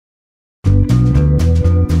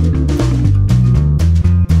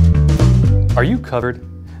Are you covered?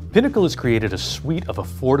 Pinnacle has created a suite of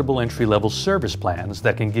affordable entry-level service plans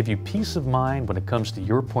that can give you peace of mind when it comes to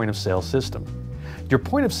your point-of-sale system. Your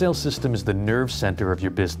point-of-sale system is the nerve center of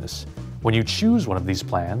your business. When you choose one of these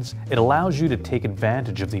plans, it allows you to take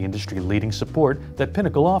advantage of the industry-leading support that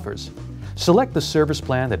Pinnacle offers. Select the service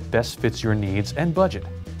plan that best fits your needs and budget.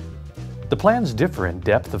 The plans differ in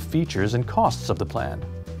depth of features and costs of the plan.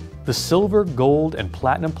 The Silver, Gold, and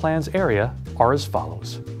Platinum plans area are as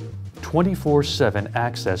follows. 24/7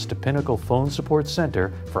 access to Pinnacle Phone Support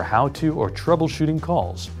Center for how-to or troubleshooting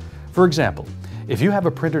calls. For example, if you have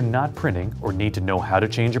a printer not printing or need to know how to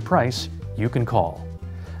change a price, you can call.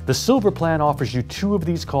 The Silver plan offers you 2 of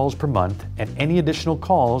these calls per month, and any additional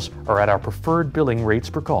calls are at our preferred billing rates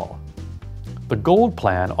per call. The Gold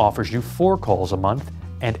plan offers you 4 calls a month,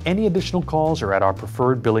 and any additional calls are at our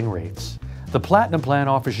preferred billing rates. The Platinum plan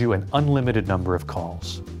offers you an unlimited number of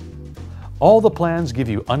calls. All the plans give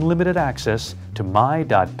you unlimited access to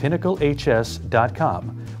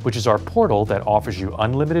my.pinnaclehs.com, which is our portal that offers you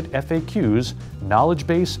unlimited FAQs, knowledge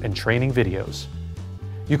base, and training videos.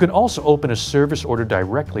 You can also open a service order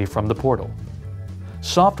directly from the portal.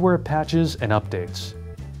 Software patches and updates.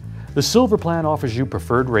 The Silver plan offers you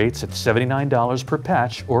preferred rates at $79 per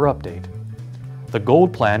patch or update. The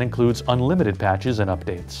Gold plan includes unlimited patches and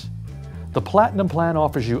updates. The Platinum plan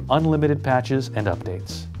offers you unlimited patches and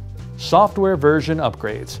updates. Software version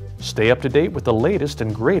upgrades. Stay up to date with the latest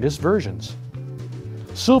and greatest versions.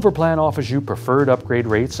 Silver plan offers you preferred upgrade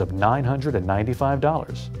rates of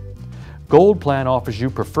 $995. Gold plan offers you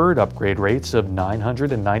preferred upgrade rates of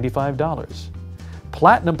 $995.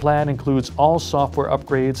 Platinum plan includes all software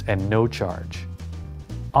upgrades and no charge.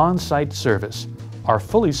 On-site service. Our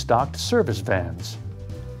fully stocked service vans.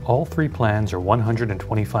 All 3 plans are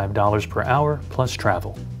 $125 per hour plus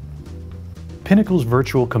travel. Pinnacle's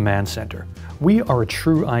Virtual Command Center. We are a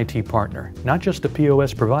true IT partner, not just a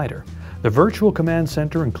POS provider. The Virtual Command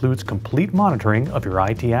Center includes complete monitoring of your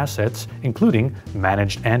IT assets, including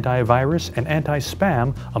managed antivirus and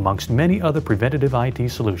anti-spam, amongst many other preventative IT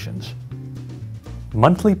solutions.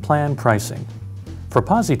 Monthly plan pricing. For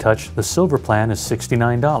PosiTouch, the Silver plan is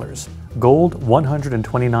 $69, Gold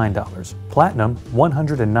 $129, Platinum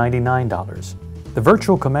 $199. The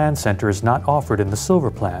Virtual Command Center is not offered in the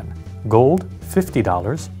Silver plan. Gold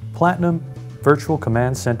 $50, Platinum Virtual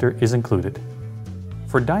Command Center is included.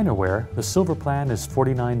 For Dinerware, the Silver plan is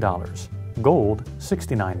 $49, Gold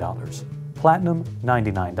 $69, Platinum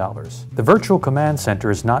 $99. The Virtual Command Center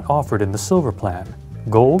is not offered in the Silver plan.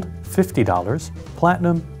 Gold $50,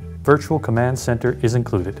 Platinum Virtual Command Center is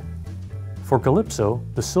included. For Calypso,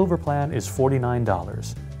 the Silver plan is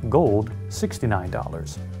 $49, Gold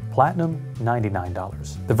 $69, Platinum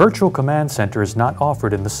 $99. The Virtual Command Center is not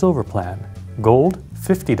offered in the Silver plan. Gold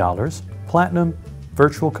 $50, Platinum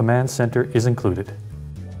Virtual Command Center is included.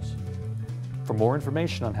 For more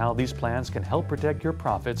information on how these plans can help protect your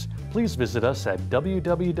profits, please visit us at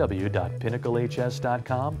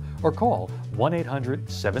www.pinnaclehs.com or call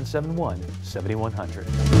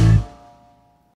 1-800-771-7100.